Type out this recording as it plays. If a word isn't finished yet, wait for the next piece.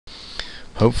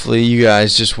Hopefully you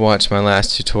guys just watched my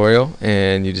last tutorial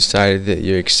and you decided that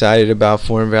you're excited about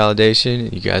form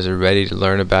validation. You guys are ready to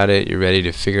learn about it. You're ready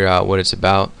to figure out what it's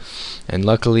about. And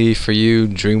luckily for you,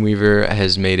 Dreamweaver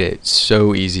has made it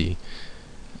so easy.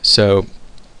 So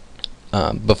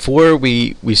before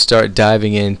we start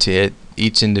diving into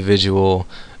each individual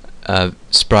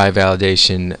SPRY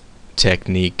validation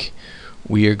technique,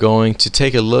 we are going to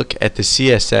take a look at the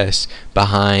CSS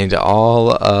behind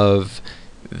all of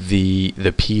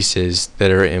the pieces that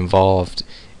are involved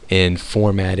in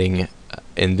formatting,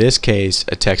 in this case,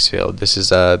 a text field. This is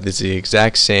the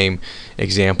exact same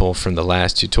example from the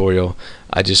last tutorial.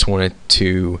 I just wanted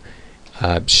to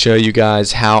show you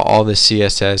guys how all the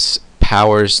CSS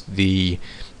powers the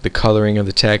coloring of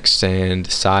the text and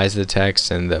the size of the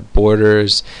text and the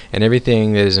borders and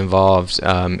everything that is involved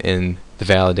in the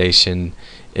validation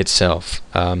itself.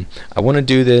 I want to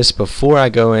do this before I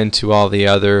go into all the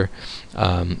other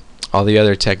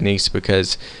techniques,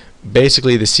 because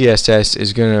basically the CSS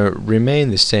is going to remain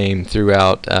the same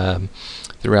throughout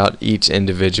each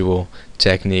individual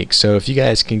technique. So if you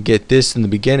guys can get this in the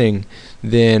beginning,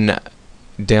 then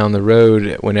down the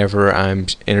road, whenever I'm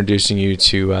introducing you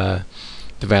to the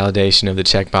validation of the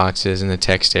checkboxes in the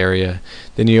text area,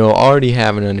 then you'll already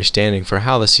have an understanding for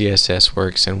how the CSS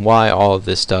works and why all of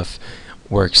this stuff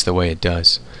works the way it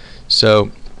does.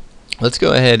 So let's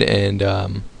go ahead and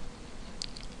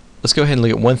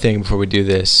look at one thing before we do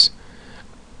this.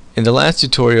 In the last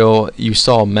tutorial, you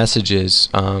saw messages.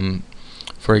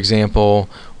 For example,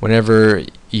 whenever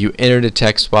you entered a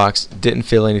text box, didn't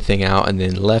fill anything out, and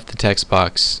then left the text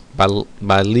box,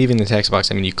 by leaving the text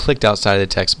box, I mean you clicked outside of the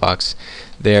text box,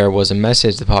 there was a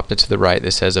message that popped up to the right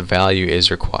that says a value is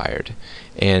required.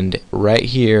 And right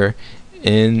here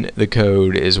in the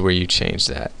code is where you change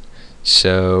that.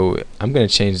 So I'm going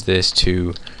to change this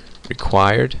to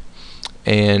required.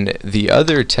 And the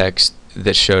other text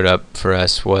that showed up for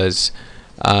us was,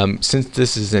 since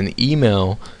this is an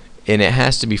email and it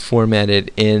has to be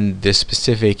formatted in this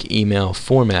specific email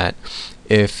format,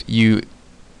 if you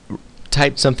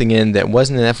typed something in that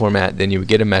wasn't in that format, then you would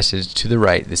get a message to the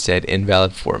right that said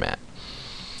invalid format.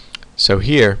 So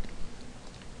here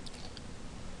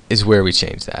is where we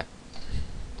change that.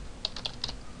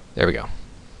 There we go.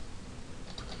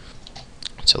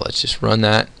 So let's just run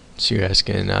that so you guys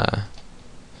can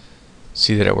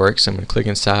see that it works. I'm going to click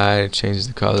inside, change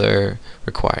the color,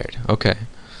 required. Okay.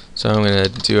 So I'm going to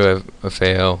do a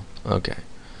fail. Okay.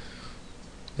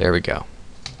 There we go.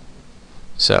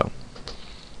 So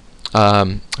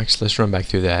actually, let's run back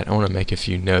through that. I want to make a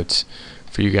few notes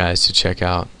for you guys to check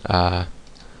out,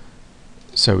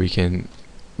 so we can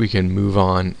move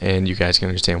on and you guys can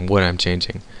understand what I'm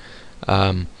changing.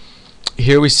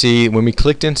 Here we see when we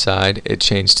clicked inside, it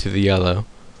changed to the yellow.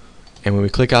 And when we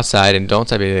click outside and don't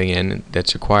type anything in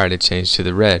that's required, it changed to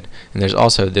the red. And there's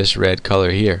also this red color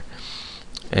here.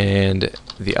 And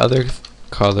the other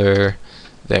color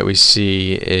that we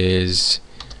see is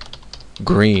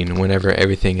green whenever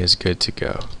everything is good to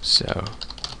go. So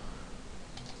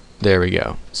there we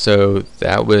go. So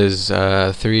that was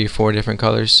 3 or 4 different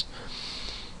colors.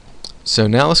 So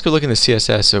now let's go look in the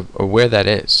CSS of where that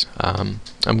is. I'm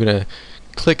going to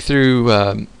click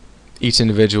through each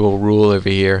individual rule over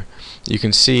here. You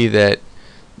can see that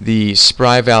the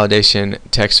SPRY validation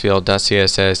text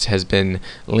field.css has been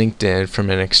linked in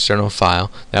from an external file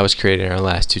that was created in our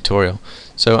last tutorial.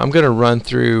 So I'm going to run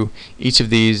through each of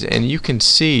these, and you can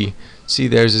see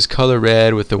there's this color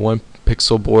red with the 1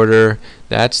 pixel border.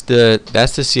 That's the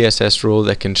CSS rule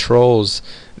that controls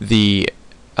the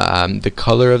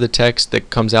color of the text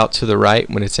that comes out to the right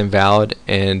when it's invalid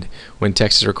and when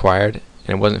text is required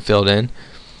and it wasn't filled in.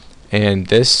 And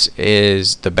this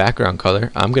is the background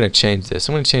color. I'm going to change this.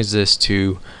 I'm going to change this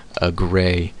to a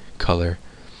gray color.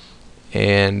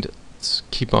 And let's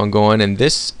keep on going. And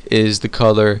this is the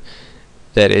color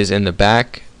that is in the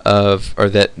back of, or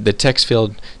that the text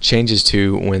field changes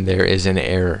to when there is an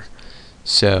error.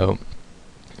 So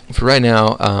for right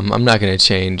now, I'm not going to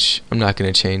change. I'm not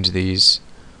going to change these.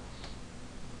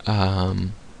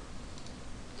 I'm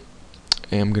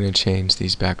going to change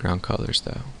these background colors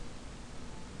though.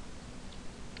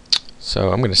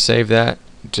 So I'm going to save that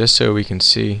just so we can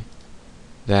see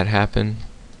that happen.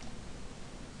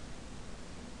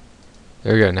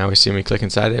 There we go. Now we see when we click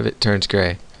inside of it, it turns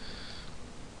gray.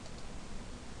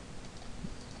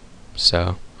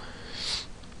 So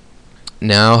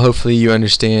now hopefully you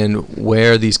understand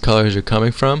where these colors are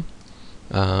coming from,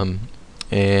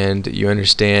 and you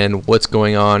understand what's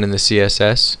going on in the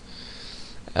CSS.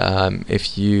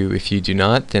 If you do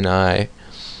not, then I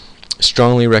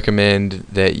strongly recommend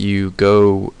that you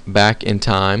go back in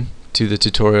time to the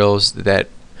tutorials that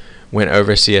went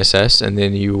over CSS, and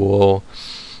then you will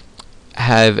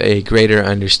have a greater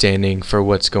understanding for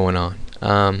what's going on.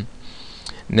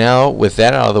 Now with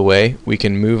that out of the way, we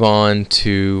can move on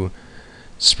to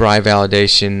spry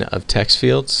validation of text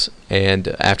fields, and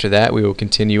after that we will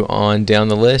continue on down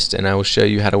the list, and I will show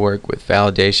you how to work with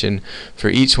validation for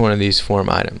each one of these form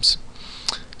items.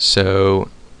 So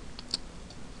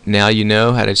now you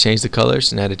know how to change the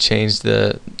colors and how to change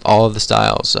all of the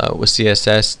styles. With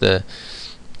CSS,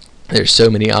 there's so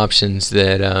many options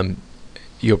that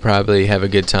you'll probably have a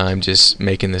good time just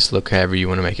making this look however you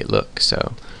want to make it look.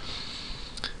 So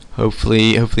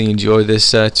hopefully you enjoy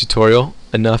this tutorial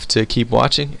enough to keep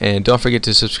watching, and don't forget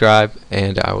to subscribe,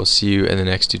 and I will see you in the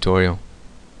next tutorial.